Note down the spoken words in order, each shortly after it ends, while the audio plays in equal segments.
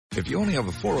If you only have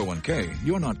a 401k,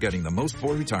 you're not getting the most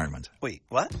for retirement. Wait,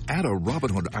 what? Add a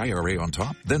Robinhood IRA on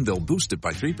top, then they'll boost it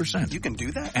by 3%. You can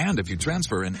do that? And if you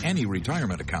transfer in any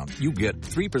retirement account, you get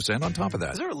 3% on top of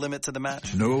that. Is there a limit to the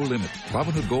match? No limit.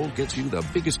 Robinhood Gold gets you the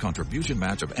biggest contribution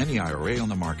match of any IRA on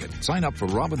the market. Sign up for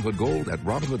Robinhood Gold at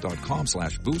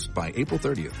Robinhood.com/boost by April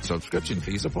 30th. Subscription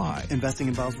fees apply. Investing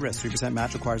involves risk. 3%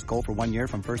 match requires gold for 1 year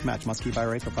from first match. Must keep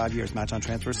IRA for 5 years. Match on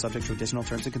transfers subject to additional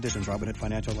terms and conditions. Robinhood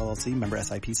Financial LLC, member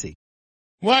SIPC.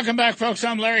 Welcome back, folks.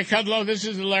 I'm Larry Kudlow. This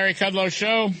is the Larry Kudlow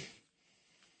Show.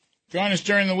 Join us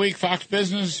during the week, Fox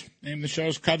Business. Name of the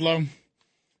show's Kudlow,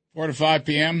 4 to 5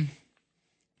 p.m.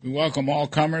 We welcome all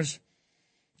comers.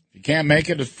 If you can't make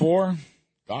it at 4,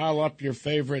 dial up your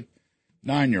favorite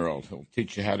 9-year-old. He'll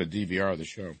teach you how to DVR the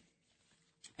show.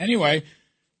 Anyway,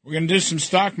 we're going to do some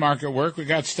stock market work. We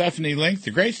got Stephanie Link, the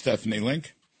great Stephanie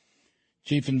Link,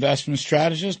 Chief Investment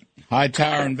Strategist,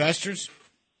 Hightower Investors,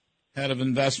 Head of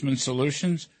Investment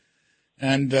Solutions.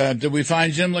 And did we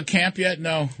find Jim LaCamp yet?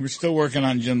 No, we're still working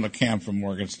on Jim LaCamp from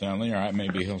Morgan Stanley. All right,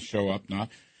 maybe he'll show up now.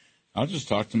 I'll just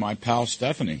talk to my pal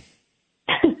Stephanie.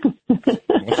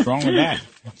 What's wrong with that?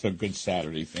 That's a good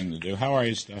Saturday thing to do. How are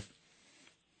you, Steph?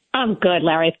 I'm good,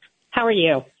 Larry. How are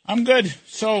you? I'm good.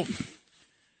 So,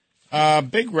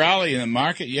 big rally in the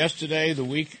market yesterday.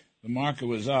 The market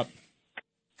was up.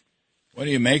 What do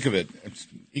you make of it?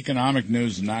 Economic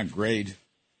news is not great.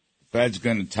 Fed's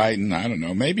going to tighten. I don't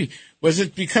know. Maybe was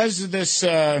it because of this?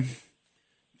 What's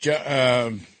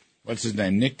his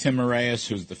name? Nick Timiraeus,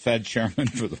 who's the Fed chairman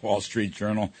for the Wall Street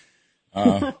Journal.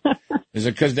 Is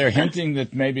it because they're hinting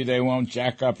that maybe they won't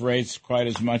jack up rates quite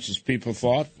as much as people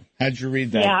thought? How'd you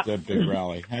read that big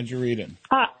rally? How'd you read it?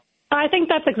 I think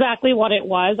that's exactly what it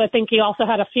was. I think he also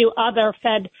had a few other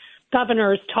Fed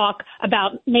governors talk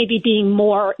about maybe being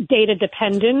more data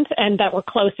dependent and that we're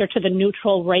closer to the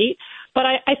neutral rate. But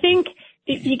I think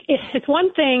it's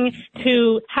one thing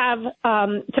to have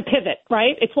to pivot,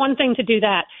 right? It's one thing to do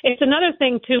that. It's another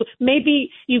thing to maybe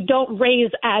you don't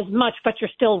raise as much, but you're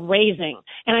still raising.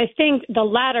 And I think the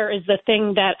latter is the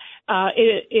thing that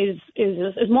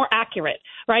is more accurate,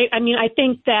 right? I mean, I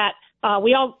think that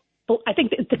I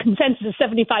think the consensus is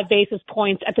 75 basis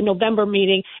points at the November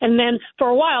meeting. And then for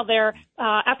a while there,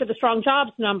 after the strong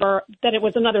jobs number, that it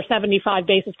was another 75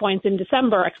 basis points in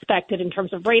December expected in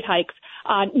terms of rate hikes.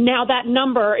 Now that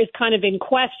number is kind of in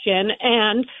question.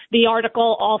 And the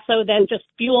article also then just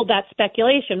fueled that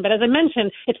speculation. But as I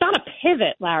mentioned, it's not a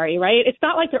pivot, Larry, right? It's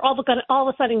not like they're all of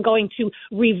a sudden going to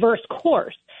reverse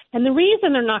course. And the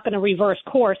reason they're not going to reverse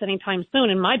course anytime soon,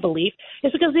 in my belief,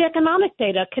 is because the economic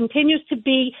data continues to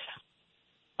be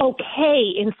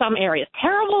okay in some areas.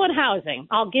 Terrible in housing.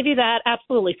 I'll give you that.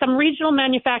 Absolutely. Some regional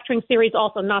manufacturing series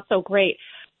also not so great.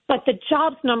 But the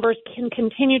jobs numbers can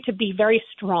continue to be very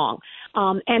strong.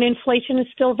 And inflation is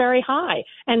still very high.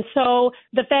 And so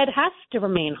the Fed has to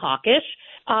remain hawkish.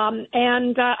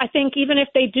 And I think even if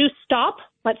they do stop,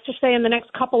 let's just say in the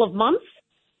next couple of months,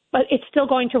 but it's still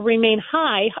going to remain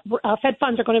high. Fed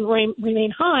funds are going to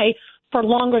remain high for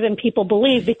longer than people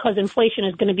believe because inflation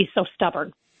is going to be so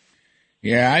stubborn.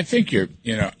 Yeah, I think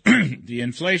the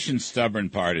inflation stubborn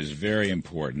part is very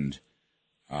important.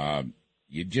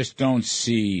 You just don't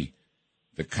see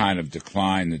the kind of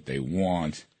decline that they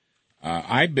want.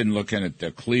 I've been looking at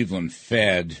the Cleveland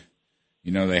Fed.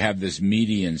 You know, they have this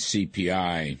median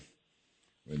CPI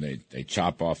where they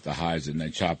chop off the highs and they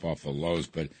chop off the lows,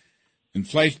 but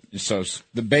inflation. So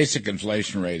the basic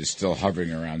inflation rate is still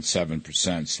hovering around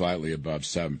 7%, slightly above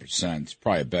 7%. It's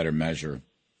probably a better measure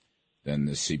than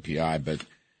the CPI. But,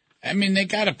 I mean, they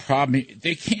got a problem.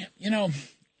 They can't,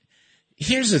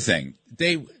 here's the thing.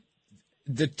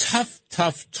 The tough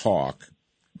talk,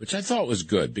 which I thought was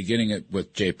good, beginning it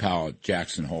with Jay Powell at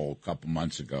Jackson Hole a couple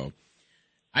months ago,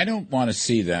 I don't want to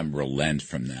see them relent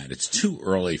from that. It's too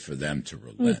early for them to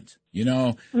relent.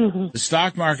 The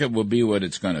stock market will be what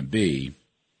it's going to be.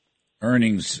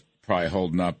 Earnings probably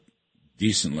holding up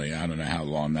decently. I don't know how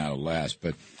long that'll last.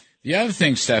 But the other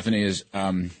thing, Stephanie, is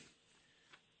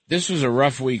this was a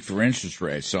rough week for interest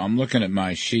rates. So I'm looking at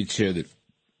my sheets here that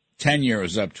 10-year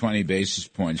was up 20 basis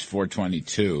points,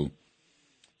 422.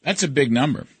 That's a big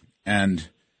number. And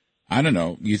I don't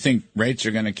know. You think rates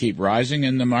are going to keep rising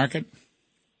in the market?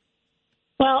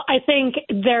 Well, I think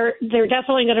they're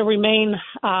definitely going to remain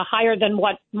higher than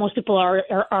what most people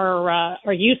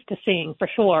are used to seeing, for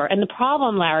sure. And the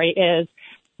problem, Larry, is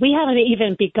we haven't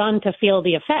even begun to feel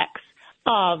the effects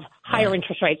of higher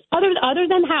interest rates. Other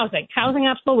than housing,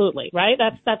 absolutely, right?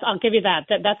 That's I'll give you that.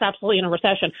 That's absolutely in a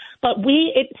recession. But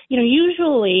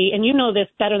usually, and you know this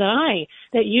better than I,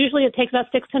 that usually it takes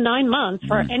about 6 to 9 months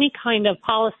for any kind of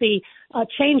policy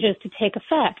changes to take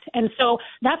effect. And so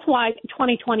that's why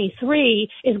 2023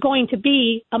 is going to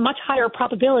be a much higher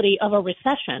probability of a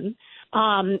recession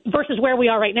versus where we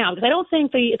are right now. Because I don't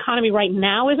think the economy right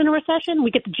now is in a recession.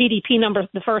 We get the GDP numbers,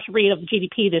 the first read of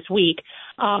GDP this week,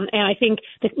 and I think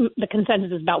the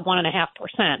consensus is about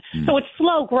 1.5%. So it's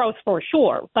slow growth for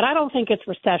sure, but I don't think it's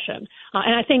recession.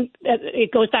 And I think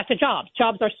it goes back to jobs.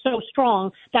 Jobs are so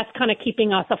strong, that's kind of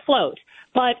keeping us afloat.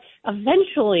 But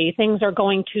eventually things are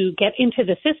going to get into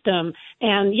the system.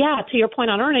 And yeah, to your point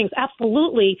on earnings,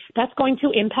 absolutely, that's going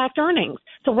to impact earnings.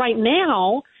 So right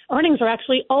now, earnings are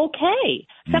actually okay.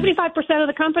 75% of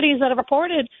the companies that have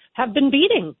reported have been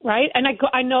beating, right? And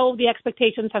I know the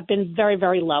expectations have been very,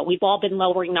 very low. We've all been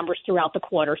lowering numbers throughout the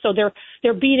quarter. So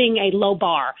they're beating a low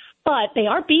bar. But they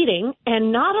are beating,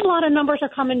 and not a lot of numbers are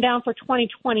coming down for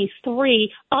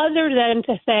 2023 other than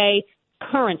to say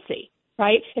currency.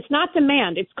 Right? It's not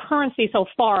demand. It's currency so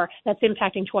far that's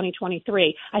impacting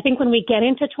 2023. I think when we get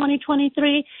into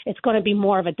 2023, it's going to be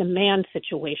more of a demand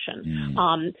situation.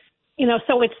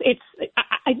 So it's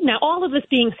now all of this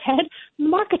being said,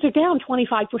 markets are down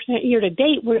 25% year to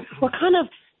date. We're kind of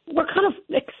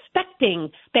expecting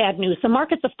bad news. The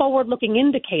market's a forward-looking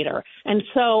indicator, and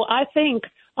so I think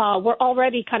we're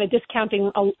already kind of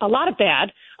discounting a lot of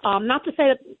bad. Not to say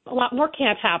that a lot more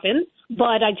can't happen,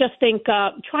 but I just think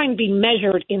trying to be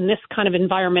measured in this kind of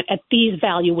environment at these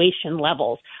valuation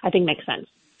levels, I think makes sense.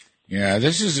 Yeah,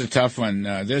 this is a tough one.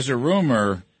 There's a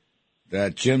rumor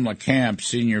that Jim LaCamp,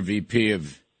 Senior VP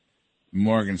of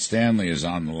Morgan Stanley, is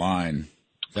on the line.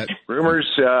 Rumors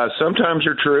sometimes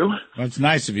are true. Well, it's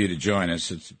nice of you to join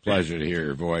us. It's a pleasure to hear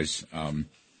your voice.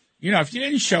 If you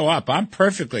didn't show up, I'm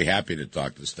perfectly happy to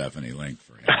talk to Stephanie Link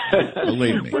for him.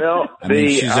 Believe me. Well, I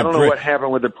don't know what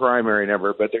happened with the primary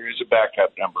number, but there is a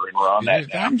backup number, and we're on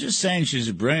that now. I'm just saying she's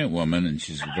a brilliant woman, and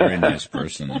she's a very nice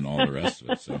person, and all the rest of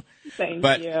it. So,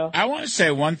 Thank you. I want to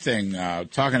say one thing,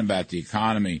 talking about the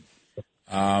economy.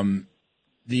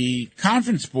 The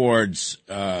Conference Board's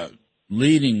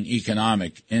leading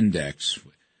economic index,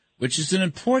 which is an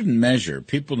important measure,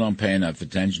 people don't pay enough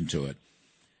attention to it.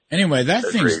 Anyway,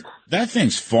 that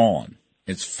thing's fallen.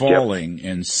 It's falling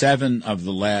in 7 of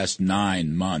the last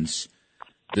 9 months.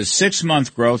 The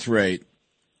 6-month growth rate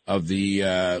of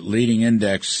the leading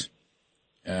index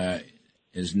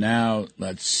is now,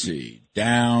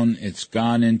 down. It's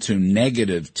gone into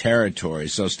negative territory.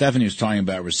 So Stephanie was talking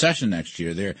about recession next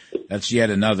year. That's yet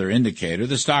another indicator.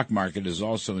 The stock market is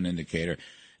also an indicator.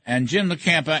 And Jim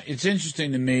LaCamp, it's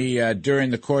interesting to me,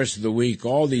 during the course of the week,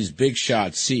 all these big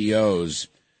shot CEOs,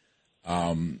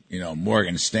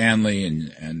 Morgan Stanley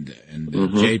and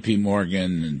J.P.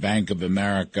 Morgan and Bank of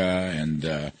America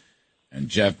and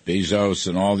Jeff Bezos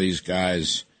and all these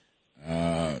guys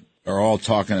are all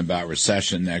talking about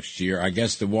recession next year. I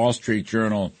guess the Wall Street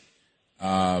Journal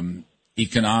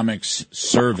economics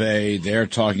survey, they're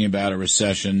talking about a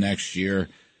recession next year.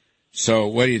 So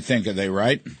what do you think? Are they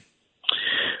right?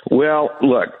 Well,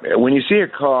 look, when you see a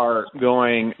car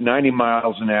going 90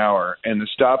 miles an hour and the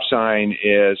stop sign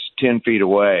is 10 feet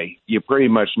away, you pretty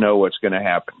much know what's going to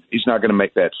happen. He's not going to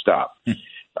make that stop.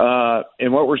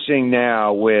 And what we're seeing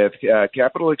now with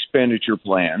capital expenditure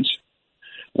plans,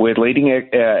 with leading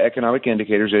economic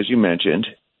indicators, as you mentioned,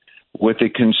 with the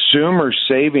consumer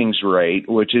savings rate,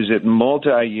 which is at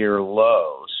multi-year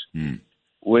lows,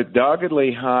 with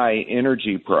doggedly high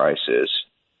energy prices,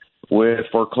 with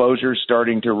foreclosures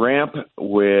starting to ramp,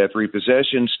 with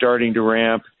repossession starting to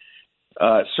ramp,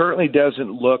 certainly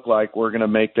doesn't look like we're going to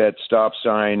make that stop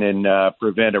sign and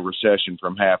prevent a recession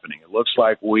from happening. It looks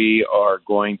like we are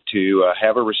going to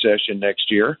have a recession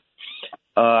next year.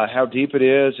 How deep it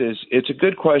is it's a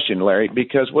good question, Larry,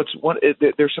 because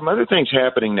there's some other things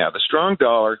happening now. The strong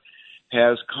dollar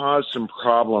has caused some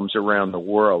problems around the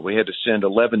world. We had to send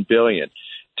 $11 billion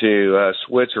to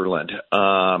Switzerland,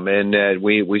 and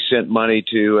we sent money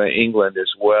to England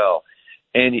as well.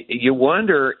 And you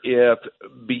wonder if,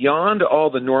 beyond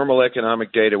all the normal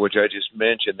economic data, which I just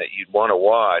mentioned that you'd want to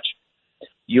watch,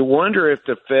 you wonder if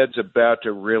the Fed's about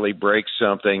to really break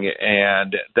something,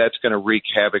 and that's going to wreak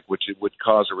havoc, which would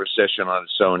cause a recession on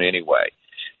its own anyway.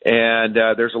 And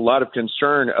there's a lot of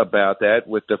concern about that,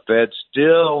 with the Fed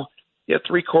still at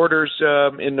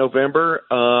 3/4 in November.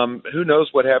 Who knows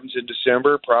what happens in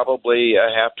December? Probably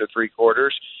half to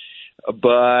 3/4.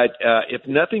 But if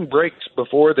nothing breaks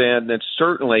before then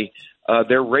certainly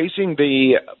they're raising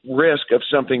the risk of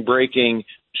something breaking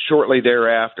shortly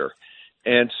thereafter.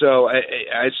 And so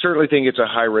I certainly think it's a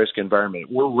high-risk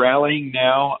environment. We're rallying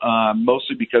now,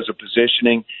 mostly because of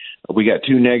positioning. We got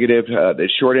too negative. The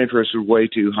short interest was way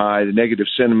too high. The negative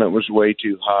sentiment was way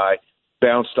too high.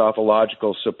 Bounced off a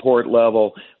logical support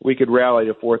level. We could rally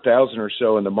to 4,000 or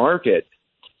so in the market.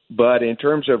 But in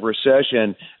terms of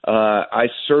recession, I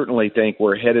certainly think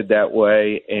we're headed that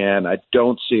way, and I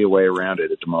don't see a way around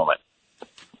it at the moment.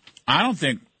 I don't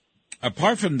think,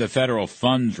 apart from the federal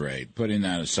funds rate, putting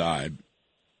that aside,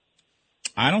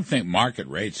 I don't think market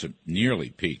rates have nearly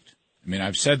peaked. I mean,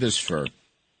 I've said this for,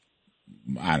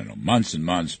 I don't know, months and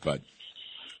months, but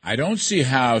I don't see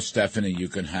how, Stephanie, you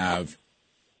can have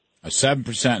a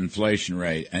 7% inflation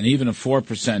rate and even a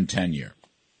 4% 10-year.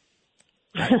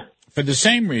 For the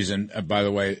same reason, by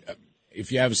the way,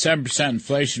 if you have a 7%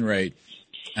 inflation rate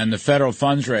and the federal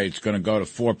funds rate is going to go to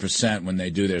 4% when they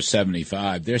do their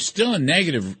 75, they're still in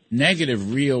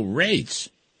negative real rates.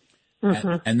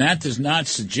 Mm-hmm. And that does not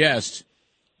suggest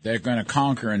they're going to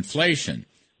conquer inflation,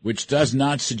 which does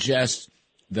not suggest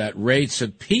that rates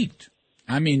have peaked.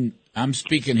 I mean, I'm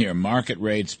speaking here, market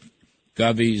rates,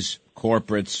 govies,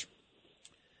 corporates.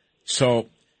 So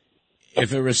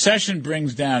if a recession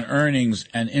brings down earnings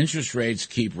and interest rates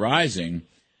keep rising,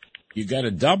 you got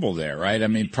a double there, right? I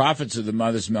mean, profits are the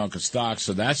mother's milk of stocks,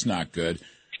 so that's not good.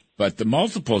 But the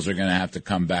multiples are going to have to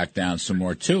come back down some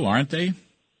more, too, aren't they?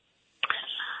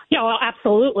 Yeah, well,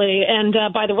 absolutely. And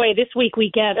by the way, this week we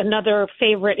get another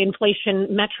favorite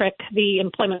inflation metric, the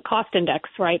employment cost index,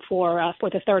 right, for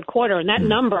the third quarter. And that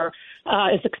number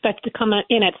is expected to come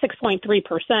in at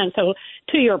 6.3%. So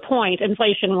to your point,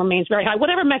 inflation remains very high.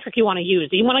 Whatever metric you want to use.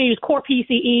 You want to use core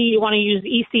PCE, you want to use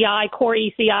ECI, core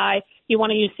ECI, you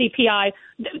want to use CPI.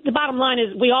 The bottom line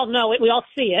is we all know it. We all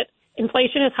see it.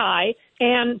 Inflation is high.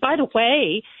 And by the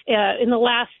way, in the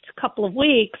last couple of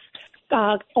weeks,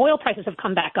 oil prices have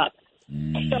come back up.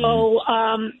 So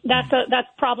that's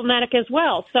problematic as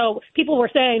well. So people were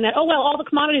saying that, oh, well, all the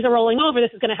commodities are rolling over.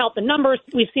 This is going to help the numbers.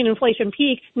 We've seen inflation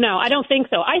peak. No, I don't think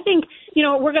so. I think,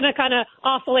 we're going to kind of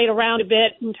oscillate around a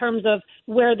bit in terms of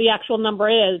where the actual number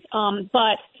is.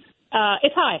 But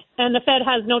it's high, and the Fed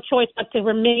has no choice but to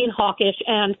remain hawkish.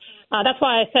 And that's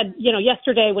why I said,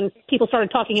 yesterday when people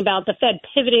started talking about the Fed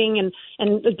pivoting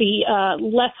and the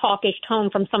less hawkish tone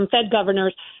from some Fed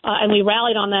governors, and we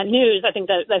rallied on that news, I think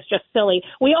that's just silly.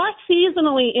 We are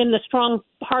seasonally in the strong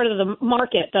part of the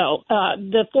market, though.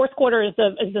 The fourth quarter is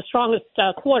the strongest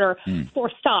quarter for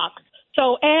stocks.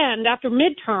 So, and after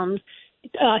midterms,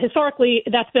 historically,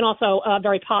 that's been also a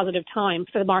very positive time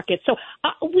for the market. So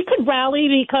we could rally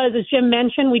because, as Jim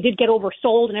mentioned, we did get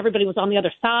oversold and everybody was on the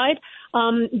other side.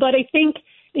 But I think,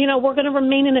 we're going to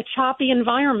remain in a choppy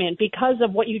environment because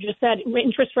of what you just said.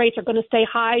 Interest rates are going to stay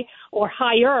high or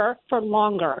higher for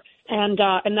longer. And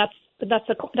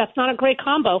that's not a great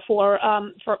combo for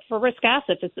risk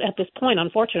assets at this point,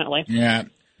 unfortunately. Yeah.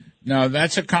 No,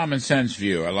 that's a common sense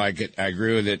view. I like it. I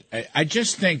agree with it. I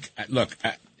just think, look,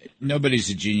 nobody's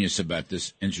a genius about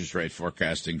this interest rate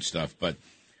forecasting stuff, but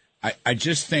I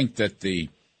just think that the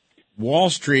Wall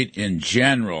Street in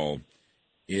general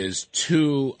is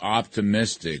too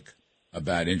optimistic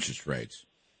about interest rates.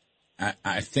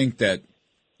 I think that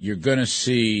you're going to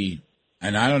see,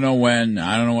 and I don't know when,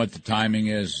 I don't know what the timing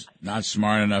is, not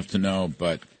smart enough to know,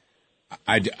 but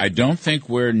I don't think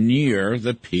we're near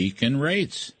the peak in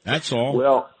rates. That's all.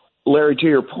 Well, Larry, to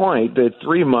your point, the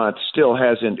 3 months still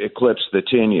hasn't eclipsed the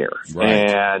 10-year. Right.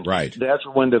 And right. That's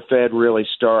when the Fed really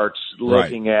starts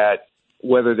looking at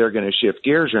whether they're going to shift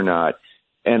gears or not.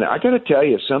 And I got to tell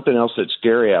you, something else that's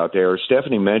scary out there,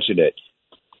 Stephanie mentioned it.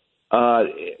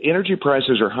 Energy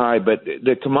prices are high, but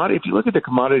the commodity, if you look at the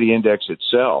commodity index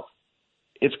itself,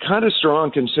 it's kind of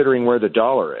strong considering where the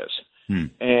dollar is.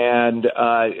 And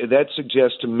that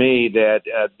suggests to me that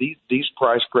these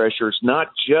price pressures, not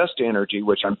just energy,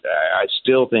 which I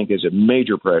still think is a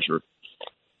major pressure,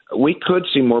 we could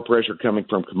see more pressure coming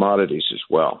from commodities as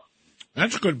well.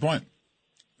 That's a good point.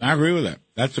 I agree with that.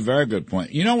 That's a very good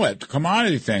point. You know what? The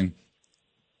commodity thing,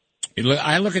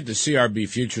 I look at the CRB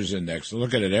futures index. I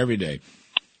look at it every day.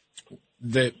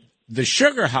 The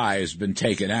sugar high has been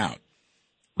taken out.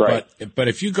 Right. But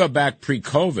if you go back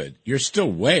pre-COVID, you're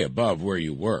still way above where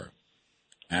you were.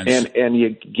 And you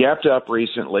gapped up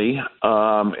recently.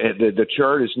 The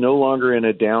chart is no longer in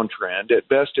a downtrend. At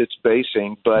best, it's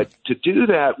basing. But to do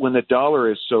that when the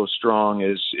dollar is so strong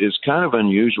is kind of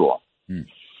unusual.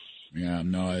 Yeah,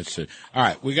 no, it's all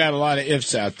right. We got a lot of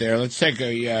ifs out there. Let's take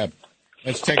a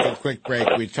quick break.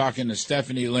 We're talking to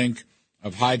Stephanie Link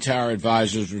of Hightower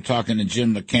Advisors. We're talking to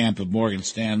Jim LaCamp of Morgan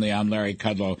Stanley. I'm Larry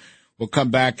Kudlow. We'll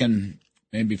come back and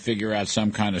maybe figure out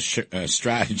some kind of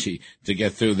strategy to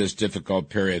get through this difficult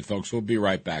period. Folks, we'll be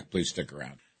right back. Please stick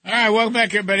around. All right, welcome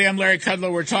back, everybody. I'm Larry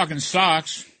Kudlow. We're talking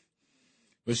stocks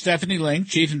with Stephanie Link,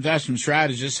 Chief Investment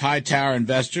Strategist, Hightower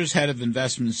Investors, Head of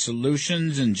Investment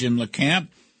Solutions, and Jim LaCamp,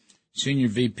 Senior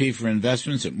VP for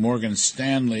Investments at Morgan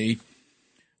Stanley.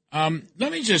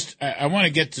 Let me just, I want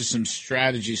to get to some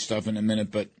strategy stuff in a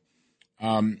minute, but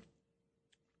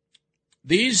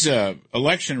these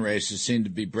election races seem to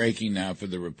be breaking now for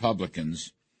the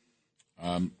Republicans.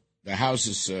 The House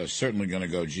is certainly going to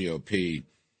go GOP,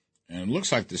 and it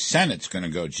looks like the Senate's going to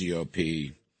go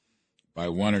GOP by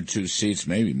 1 or 2 seats,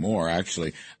 maybe more,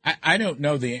 actually. I don't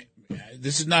know this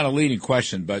is not a leading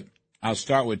question, but I'll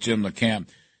start with Jim LaCamp.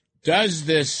 Does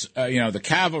this, the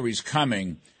cavalry's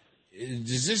coming,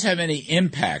 does this have any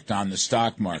impact on the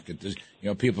stock market?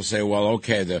 People say, well,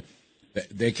 okay,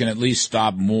 they can at least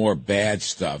stop more bad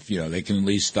stuff. They can at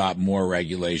least stop more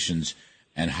regulations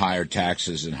and higher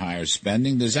taxes and higher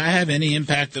spending. Does that have any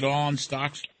impact at all on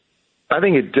stocks? I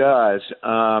think it does.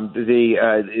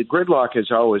 The gridlock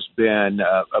has always been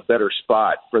a better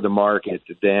spot for the market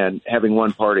than having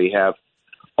one party have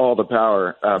all the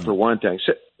power, for one thing.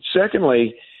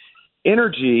 Secondly,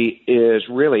 energy is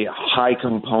really a high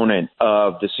component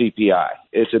of the CPI.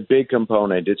 It's a big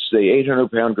component. It's the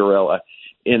 800-pound gorilla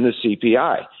in the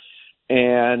CPI.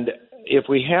 And if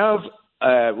we have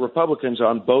Republicans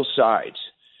on both sides,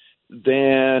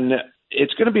 then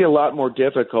it's going to be a lot more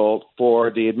difficult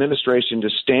for the administration to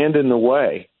stand in the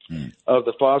way of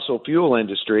the fossil fuel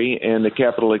industry and the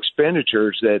capital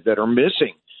expenditures that are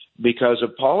missing because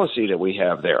of policy that we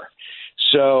have there.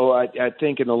 So I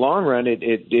think in the long run,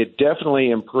 it definitely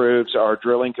improves our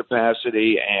drilling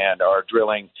capacity and our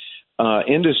drilling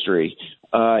industry.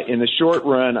 In the short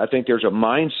run, I think there's a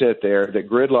mindset there that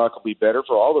gridlock will be better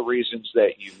for all the reasons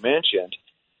that you mentioned.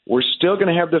 We're still going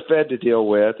to have the Fed to deal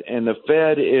with, and the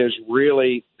Fed is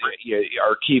really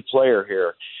our key player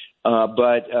here.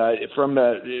 But from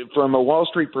a Wall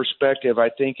Street perspective, I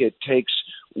think it takes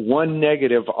one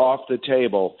negative off the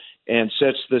table and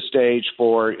sets the stage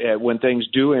for when things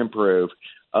do improve,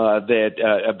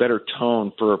 that a better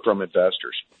tone from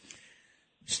investors.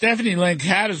 Stephanie Link,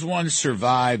 how does one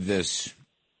survive this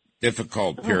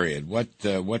difficult period?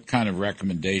 What kind of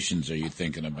recommendations are you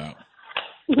thinking about?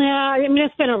 Yeah, I mean,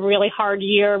 it's been a really hard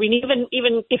year. I mean,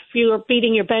 even if you're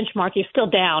beating your benchmark, you're still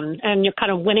down, and you're kind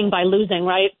of winning by losing,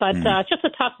 right? But it's just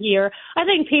a tough year. I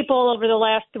think people over the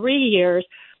last 3 years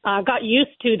got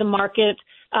used to the market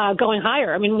going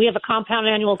higher. I mean, we have a compound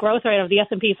annual growth rate of the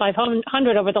S&P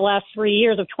 500 over the last 3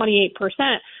 years of 28%.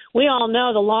 We all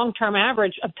know the long-term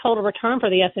average of total return for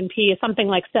the S&P is something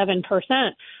like 7%.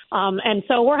 And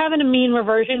so we're having a mean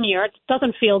reversion year. It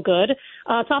doesn't feel good.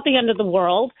 It's not the end of the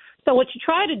world. So what you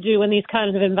try to do in these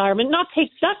kinds of environments,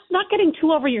 not getting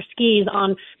too over your skis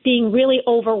on being really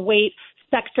overweight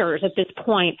sectors at this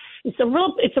point. It's a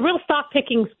real stock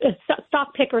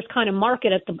pickers kind of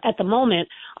market at the moment.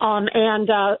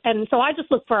 And so I just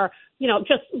look for,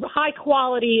 just high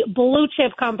quality blue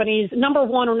chip companies, number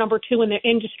one or number two in their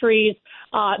industries,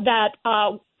 that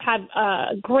have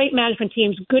great management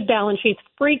teams, good balance sheets,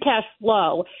 free cash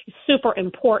flow is super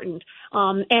important.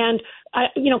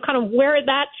 Kind of where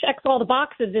that checks all the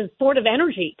boxes is sort of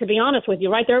energy, to be honest with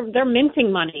you, right? They're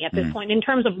minting money at this point in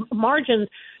terms of margins.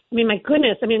 I mean, my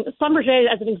goodness. I mean,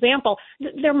 Schlumberger, as an example,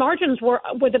 their margins were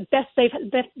the best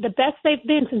they've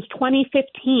been since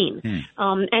 2015.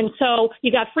 And so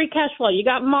you got free cash flow, you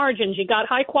got margins, you got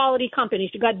high quality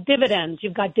companies, you got dividends,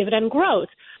 you've got dividend growth,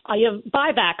 you have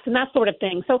buybacks and that sort of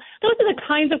thing. So those are the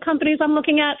kinds of companies I'm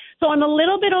looking at. So I'm a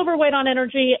little bit overweight on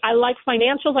energy. I like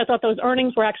financials. I thought those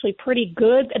earnings were actually pretty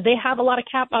good. They have a lot of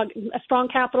a strong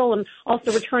capital and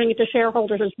also returning it to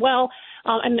shareholders as well.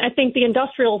 And I think the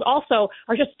industrials also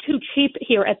are just too cheap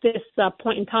here at this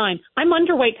point in time. I'm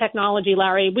underweight technology,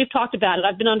 Larry. We've talked about it.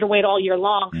 I've been underweight all year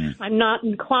long. I'm not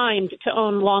inclined to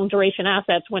own long duration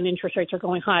assets when interest rates are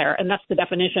going higher, and that's the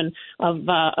definition of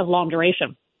long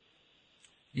duration.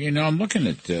 I'm looking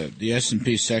at the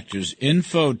S&P sectors.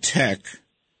 Infotech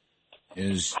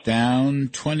is down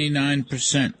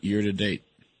 29% year to date.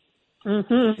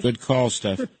 Good call,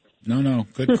 Steph. No,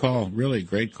 good call. Really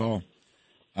great call.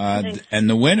 And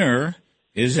the winner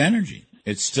is energy.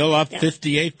 It's still up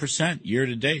 58% year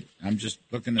to date. I'm just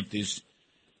looking at these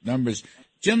numbers.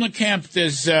 Jim LaCamp,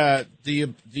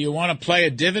 do you want to play a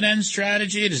dividend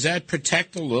strategy? Does that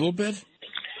protect a little bit?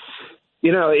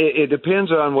 It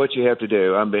depends on what you have to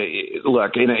do. I mean,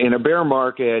 look, in a bear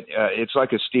market, it's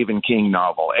like a Stephen King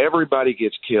novel. Everybody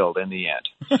gets killed in the end,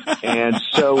 and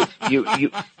so you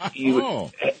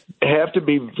have to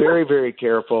be very, very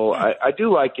careful. I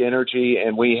do like energy,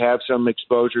 and we have some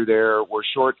exposure there. We're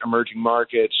short emerging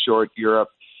markets, short Europe,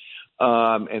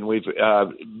 and we've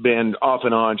been off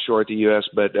and on short the U.S.,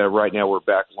 but right now we're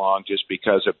back long just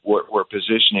because of what where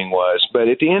positioning was. But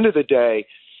at the end of the day,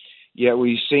 yeah,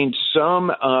 we've seen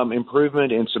some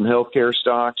improvement in some healthcare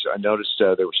stocks. I noticed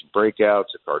there were some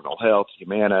breakouts at Cardinal Health,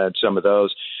 Humana, and some of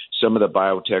those. Some of the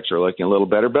biotechs are looking a little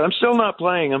better, but I'm still not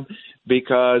playing them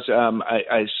because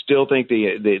I still think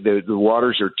the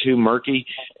waters are too murky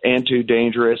and too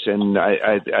dangerous, and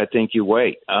I think you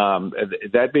wait.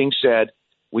 That being said,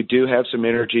 we do have some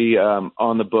energy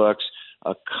on the books,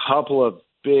 a couple of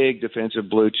big defensive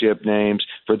blue chip names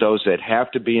for those that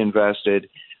have to be invested.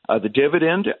 The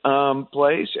dividend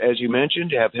plays, as you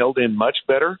mentioned, have held in much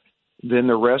better than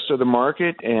the rest of the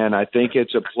market, and I think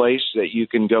it's a place that you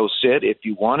can go sit if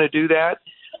you want to do that.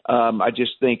 I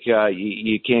just think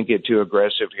you can't get too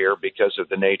aggressive here because of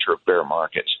the nature of bear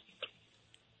markets.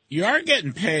 You are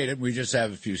getting paid, and we just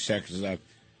have a few seconds left.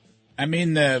 I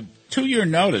mean, the 2-year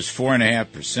note is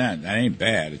 4.5%. That ain't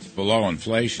bad. It's below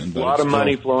inflation. But a lot of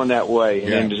money flowing that way,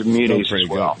 and into munis as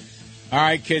well. All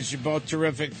right, kids, you're both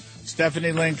terrific.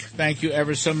 Stephanie Link, thank you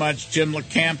ever so much. Jim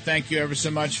LaCamp, thank you ever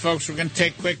so much. Folks, we're going to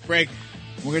take a quick break.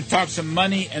 We're going to talk some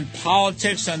money and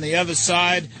politics on the other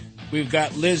side. We've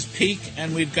got Liz Peek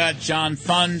and we've got John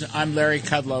Fund. I'm Larry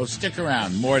Kudlow. Stick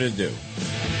around. More to do.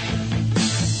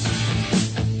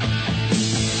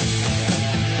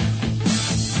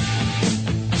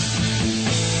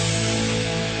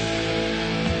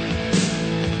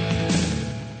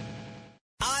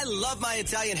 My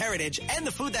Italian heritage and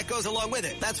the food that goes along with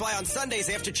it. That's why on Sundays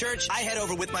after church, I head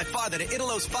over with my father to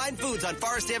Italo's Fine Foods on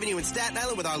Forest Avenue in Staten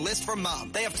Island with our list from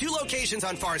Mom. They have 2 locations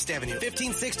on Forest Avenue,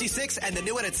 1566 and the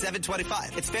new one at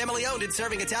 725. It's family owned and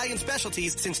serving Italian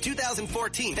specialties since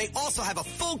 2014. They also have a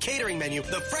full catering menu,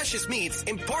 the freshest meats,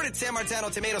 imported San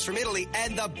Marzano tomatoes from Italy,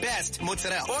 and the best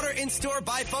mozzarella. Order in-store,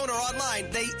 by phone, or online.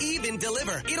 They even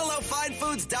deliver.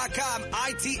 ItaloFineFoods.com,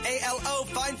 ITALO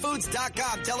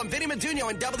Finefoods.com. Tell them Vinny Maduno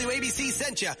and WABC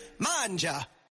sent you. Manja.